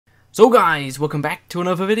So guys, welcome back to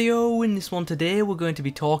another video. In this one today we're going to be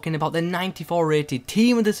talking about the 94 rated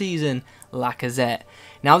team of the season, Lacazette.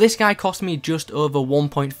 Now this guy cost me just over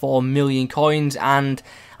 1.4 million coins and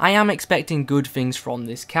I am expecting good things from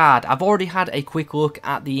this card. I've already had a quick look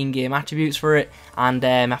at the in-game attributes for it and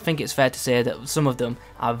I think it's fair to say that some of them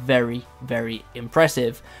are very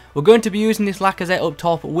impressive. We're going to be using this Lacazette up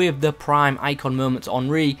top with the prime icon moments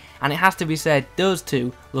Henry, and it has to be said those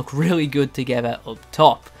two look really good together up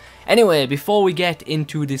top. Anyway, before we get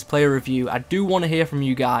into this player review, I do want to hear from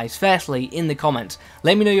you guys. Firstly, in the comments,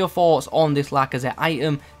 let me know your thoughts on this Lacazette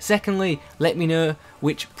item. Secondly, let me know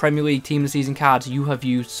which Premier League Team of the Season cards you have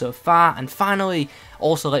used so far. And finally,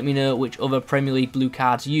 also let me know which other Premier League blue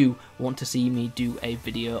cards you want to see me do a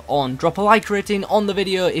video on. Drop a like rating on the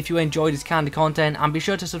video if you enjoy this kind of content, and be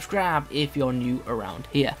sure to subscribe if you're new around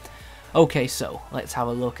here. Okay, so let's have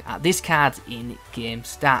a look at this card's in-game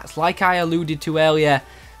stats. Like I alluded to earlier,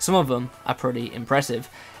 some of them are pretty impressive.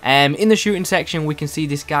 In the shooting section, we can see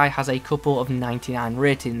this guy has a couple of 99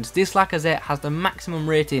 ratings. This Lacazette has the maximum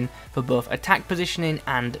rating for both attack positioning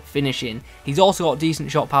and finishing. He's also got decent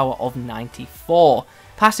shot power of 94.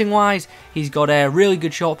 Passing wise, he's got a really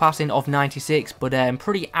good short passing of 96, but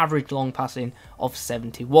pretty average long passing of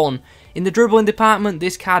 71. In the dribbling department,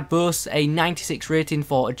 this card boasts a 96 rating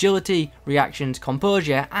for agility, reactions,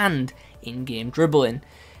 composure, and in-game dribbling.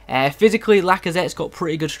 Physically, Lacazette's got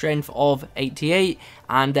pretty good strength of 88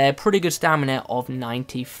 and pretty good stamina of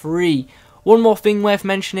 93. One more thing worth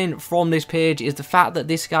mentioning from this page is the fact that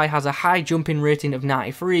this guy has a high jumping rating of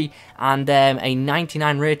 93 and a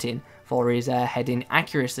 99 rating for his heading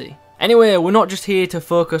accuracy. Anyway, we're not just here to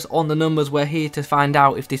focus on the numbers, we're here to find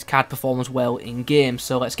out if this card performs well in game.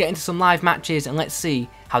 So let's get into some live matches and let's see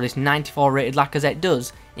how this 94 rated Lacazette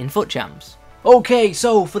does in FUT Champs. Okay,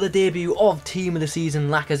 so for the debut of Team of the Season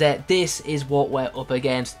Lacazette, this is what we're up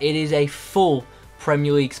against. It is a full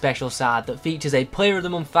Premier League special side that features a Player of the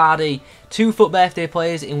Month Vardy, 2 FUT birthday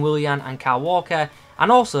players in Willian and Kyle Walker,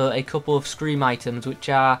 and also a couple of Scream items which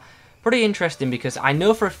are pretty interesting because I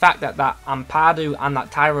know for a fact that Ampadu and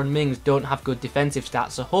that Tyrone Mings don't have good defensive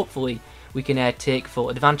stats, so hopefully we can take full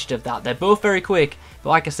advantage of that. They're both very quick, but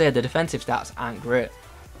like I said, the defensive stats aren't great.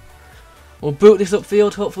 We'll boot this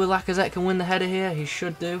upfield. Hopefully Lacazette can win the header here. He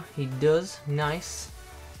should do. He does. Nice.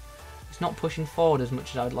 He's not pushing forward as much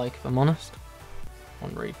as I'd like, if I'm honest.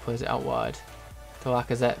 Henry plays it out wide to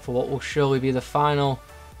Lacazette for what will surely be the final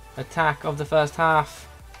attack of the first half.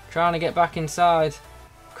 Trying to get back inside.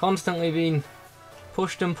 Constantly being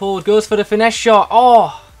pushed and pulled. Goes for the finesse shot.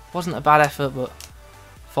 Oh! Wasn't a bad effort, but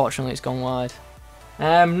fortunately it's gone wide.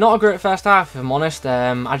 Not a great first half, if I'm honest.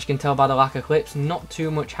 As you can tell by the lack of clips, not too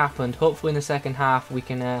much happened. Hopefully in the second half we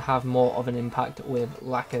can have more of an impact with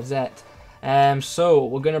Lacazette. So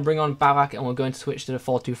we're going to bring on Barak and we're going to switch to the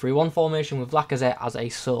 4-2-3-1 formation with Lacazette as a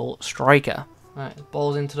sole striker. Right,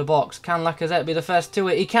 ball's into the box. Can Lacazette be the first to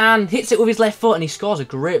it? He can! Hits it with his left foot and he scores a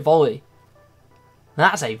great volley.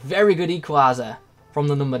 That's a very good equaliser from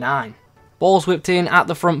the number 9. Ball's whipped in at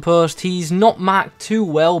the front post. He's not marked too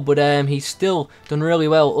well, but he's still done really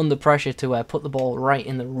well under pressure to put the ball right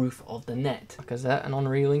in the roof of the net. Lacazette and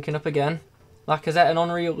Henry linking up again. Lacazette and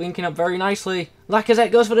Henry linking up very nicely.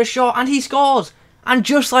 Lacazette goes for the shot and he scores! And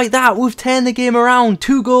just like that, we've turned the game around.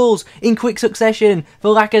 2 goals in quick succession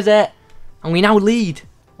for Lacazette. And we now lead.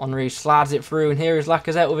 Henry slides it through and here is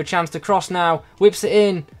Lacazette with a chance to cross now. Whips it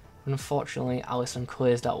in. Unfortunately, Alisson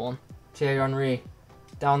clears that one. Thierry Henry.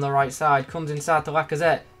 Down the right side, comes inside to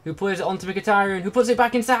Lacazette, who plays it onto Mkhitaryan, who puts it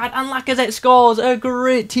back inside, and Lacazette scores a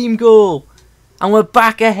great team goal. And we're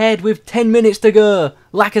back ahead with 10 minutes to go.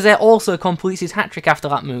 Lacazette also completes his hat-trick after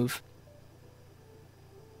that move.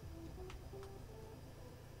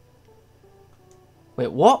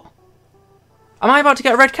 Wait, what? Am I about to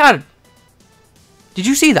get a red card? Did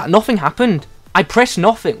you see that? Nothing happened. I pressed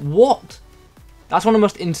nothing. What? That's one of the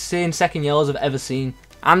most insane second yellows I've ever seen.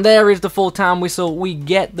 And there is the full-time whistle. We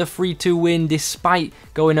get the 3-2 win despite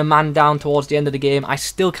going a man down towards the end of the game. I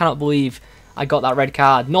still cannot believe I got that red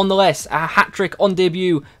card. Nonetheless, a hat-trick on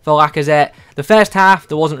debut for Lacazette. The first half,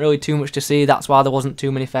 there wasn't really too much to see. That's why there wasn't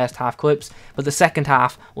too many first half clips. But the second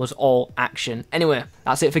half was all action. Anyway,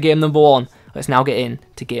 that's it for game number 1. Let's now get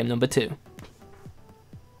into game number 2.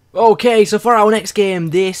 Okay, so for our next game,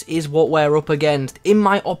 this is what we're up against. In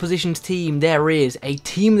my opposition's team, there is a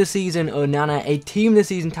Team of the Season Onana, a Team of the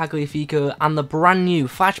Season Tagliafico, and the brand new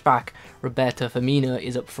flashback Roberto Firmino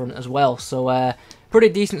is up front as well. So, pretty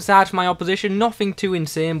decent side for my opposition. Nothing too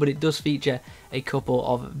insane, but it does feature a couple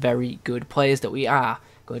of very good players that we are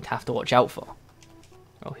going to have to watch out for.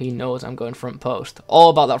 Oh, he knows I'm going front post. All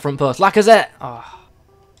about that front post. Lacazette! Oh.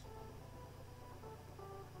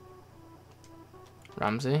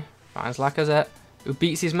 Ramsey finds Lacazette, who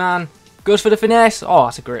beats his man, goes for the finesse. Oh,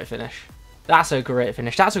 that's a great finish. That's a great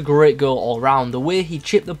finish. That's a great goal all round. The way he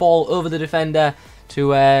chipped the ball over the defender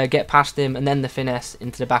to get past him, and then the finesse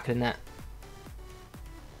into the back of the net.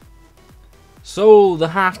 So the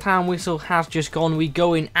half-time whistle has just gone. We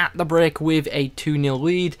go in at the break with a 2-0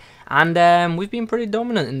 lead, and we've been pretty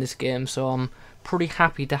dominant in this game, so I'm pretty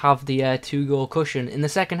happy to have the 2-goal cushion. In the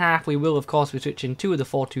second half, we will of course be switching to the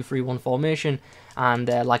 4-2-3-1 formation, and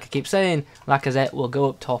like I keep saying, Lacazette will go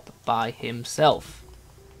up top by himself.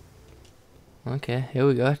 Okay, here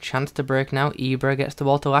we go. Chance to break now. Ibra gets the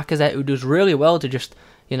ball to Lacazette, who does really well to just,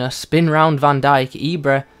 you know, spin round Van Dijk.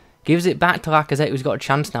 Ibra gives it back to Lacazette, who's got a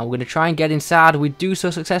chance now. We're going to try and get inside. We do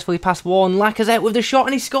so successfully past Warren. Lacazette with the shot,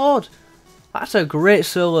 and he scored. That's a great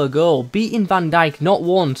solo goal. Beating Van Dijk not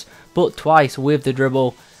once, but twice with the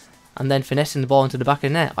dribble. And then finessing the ball into the back of the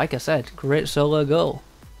net. Like I said, great solo goal.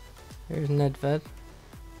 Here's Nedved.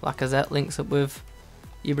 Lacazette links up with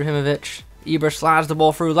Ibrahimovic. Ibra slides the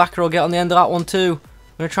ball through. Lacazette will get on the end of that one too.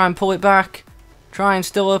 I'm going to try and pull it back. Try and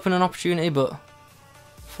still open an opportunity, but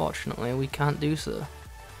fortunately we can't do so.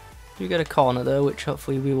 Do get a corner though, which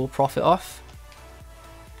hopefully we will profit off.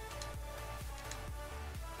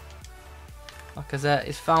 Lacazette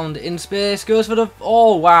is found in space, goes for the...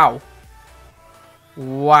 Oh, wow.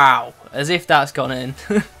 Wow. As if that's gone in.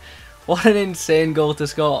 What an insane goal to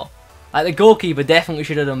score. Like, the goalkeeper definitely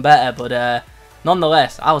should have done better, but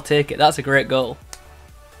nonetheless, I'll take it. That's a great goal.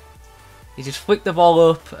 He just flicked the ball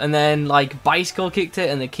up and then, like, bicycle kicked it,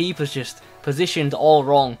 and the keeper's just positioned all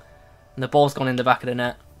wrong. And the ball's gone in the back of the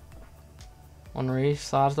net. Henry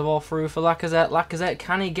slides the ball through for Lacazette. Lacazette,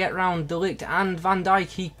 can he get round De Ligt and Van Dijk?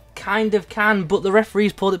 He kind of can, but the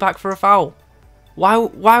referee's pulled it back for a foul.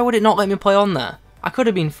 Why would it not let me play on there? I could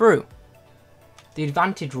have been through. The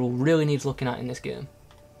advantage rule really needs looking at in this game.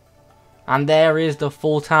 And there is the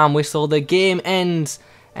full-time whistle. The game ends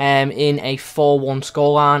in a 4-1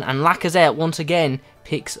 scoreline, and Lacazette once again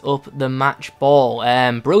picks up the match ball.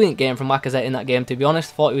 Brilliant game from Lacazette in that game, to be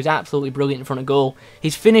honest. Thought he was absolutely brilliant in front of goal.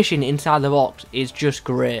 His finishing inside the box is just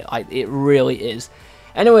great. Like, it really is.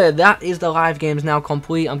 Anyway, that is the live games now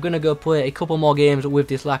complete. I'm going to go play a couple more games with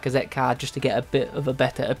this Lacazette card just to get a bit of a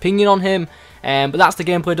better opinion on him. But that's the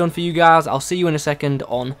gameplay done for you guys. I'll see you in a second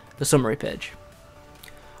on the summary page.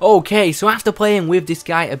 Okay, so after playing with this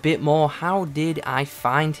guy a bit more, how did I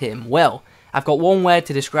find him? Well, I've got one word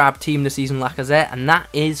to describe Team of the Season Lacazette, and that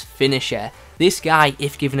is finisher. This guy,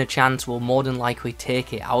 if given a chance, will more than likely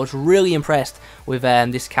take it. I was really impressed with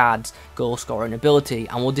this card's goal scoring ability,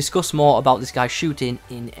 and we'll discuss more about this guy's shooting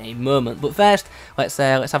in a moment. But first, let's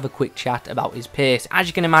have a quick chat about his pace. As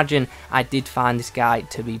you can imagine, I did find this guy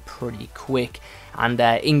to be pretty quick, and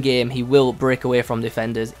in game he will break away from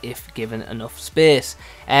defenders if given enough space.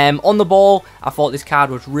 On the ball, I thought this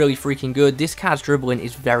card was really freaking good. This card's dribbling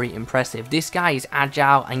is very impressive. This guy is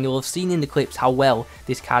agile, and you'll have seen in the clips how well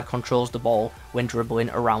this card controls the ball when dribbling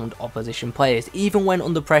around opposition players. Even when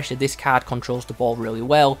under pressure, this card controls the ball really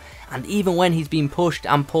well, and even when he's being pushed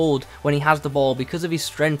and pulled when he has the ball, because of his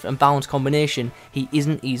strength and balance combination, he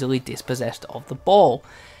isn't easily dispossessed of the ball.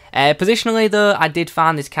 Positionally though, I did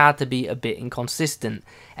find this card to be a bit inconsistent,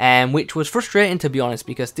 which was frustrating to be honest,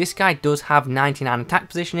 because this guy does have 99 attack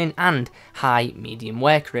positioning and high medium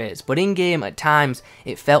work rates, but in game at times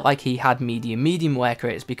it felt like he had medium work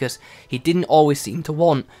rates because he didn't always seem to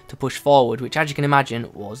want to push forward, which as you can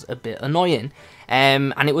imagine was a bit annoying.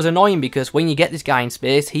 And it was annoying because when you get this guy in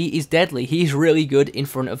space, he is deadly, he's really good in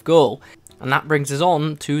front of goal. And that brings us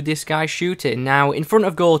on to this guy's shooting. Now, in front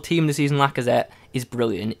of goal, Team of the Season Lacazette is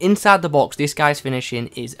brilliant. Inside the box, this guy's finishing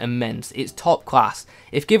is immense. It's top class.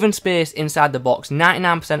 If given space inside the box,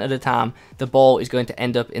 99% of the time, the ball is going to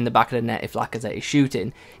end up in the back of the net if Lacazette is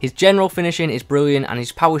shooting. His general finishing is brilliant, and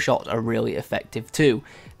his power shots are really effective too.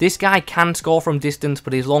 This guy can score from distance,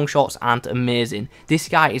 but his long shots aren't amazing. This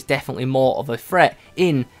guy is definitely more of a threat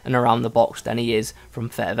in and around the box than he is from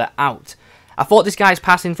further out. I thought this guy's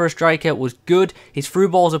passing for a striker was good. His through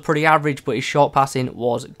balls are pretty average, but his short passing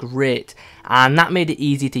was great. And that made it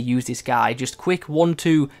easy to use this guy. Just quick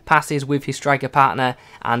 1-2 passes with his striker partner,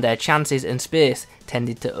 and their chances and space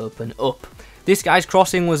tended to open up. This guy's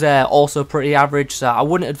crossing was also pretty average, so I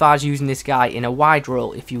wouldn't advise using this guy in a wide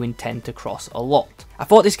role if you intend to cross a lot. I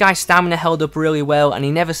thought this guy's stamina held up really well, and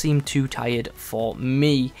he never seemed too tired for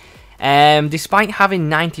me. Despite having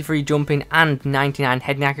 93 jumping and 99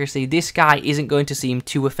 heading accuracy, this guy isn't going to seem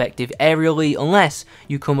too effective aerially unless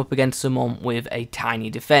you come up against someone with a tiny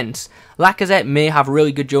defence. Lacazette may have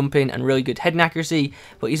really good jumping and really good heading accuracy,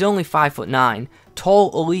 but he's only 5'9",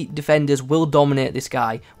 tall elite defenders will dominate this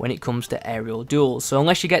guy when it comes to aerial duels. So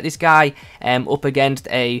unless you get this guy up against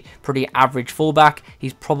a pretty average fullback,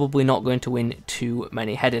 he's probably not going to win too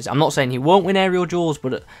many headers. I'm not saying he won't win aerial duels,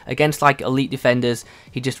 but against like elite defenders,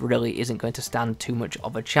 he just really isn't going to stand too much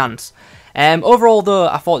of a chance. Overall though,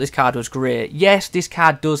 I thought this card was great. Yes, this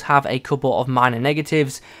card does have a couple of minor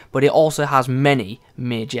negatives, but it also has many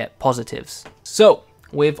major positives. So,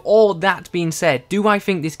 with all that being said, do I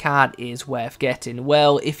think this card is worth getting?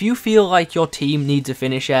 Well, if you feel like your team needs a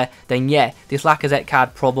finisher, then yeah, this Lacazette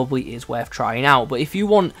card probably is worth trying out. But if you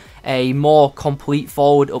want a more complete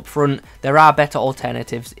forward up front, there are better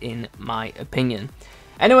alternatives in my opinion.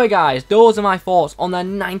 Anyway guys, those are my thoughts on the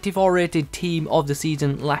 94 rated team of the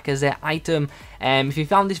season Lacazette item. If you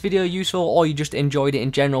found this video useful or you just enjoyed it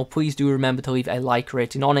in general, please do remember to leave a like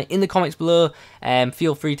rating on it in the comments below.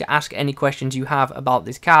 Feel free to ask any questions you have about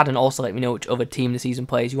this card, and also let me know which other team of the season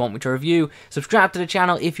players you want me to review. Subscribe to the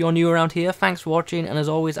channel if you're new around here. Thanks for watching, and as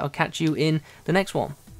always, I'll catch you in the next one.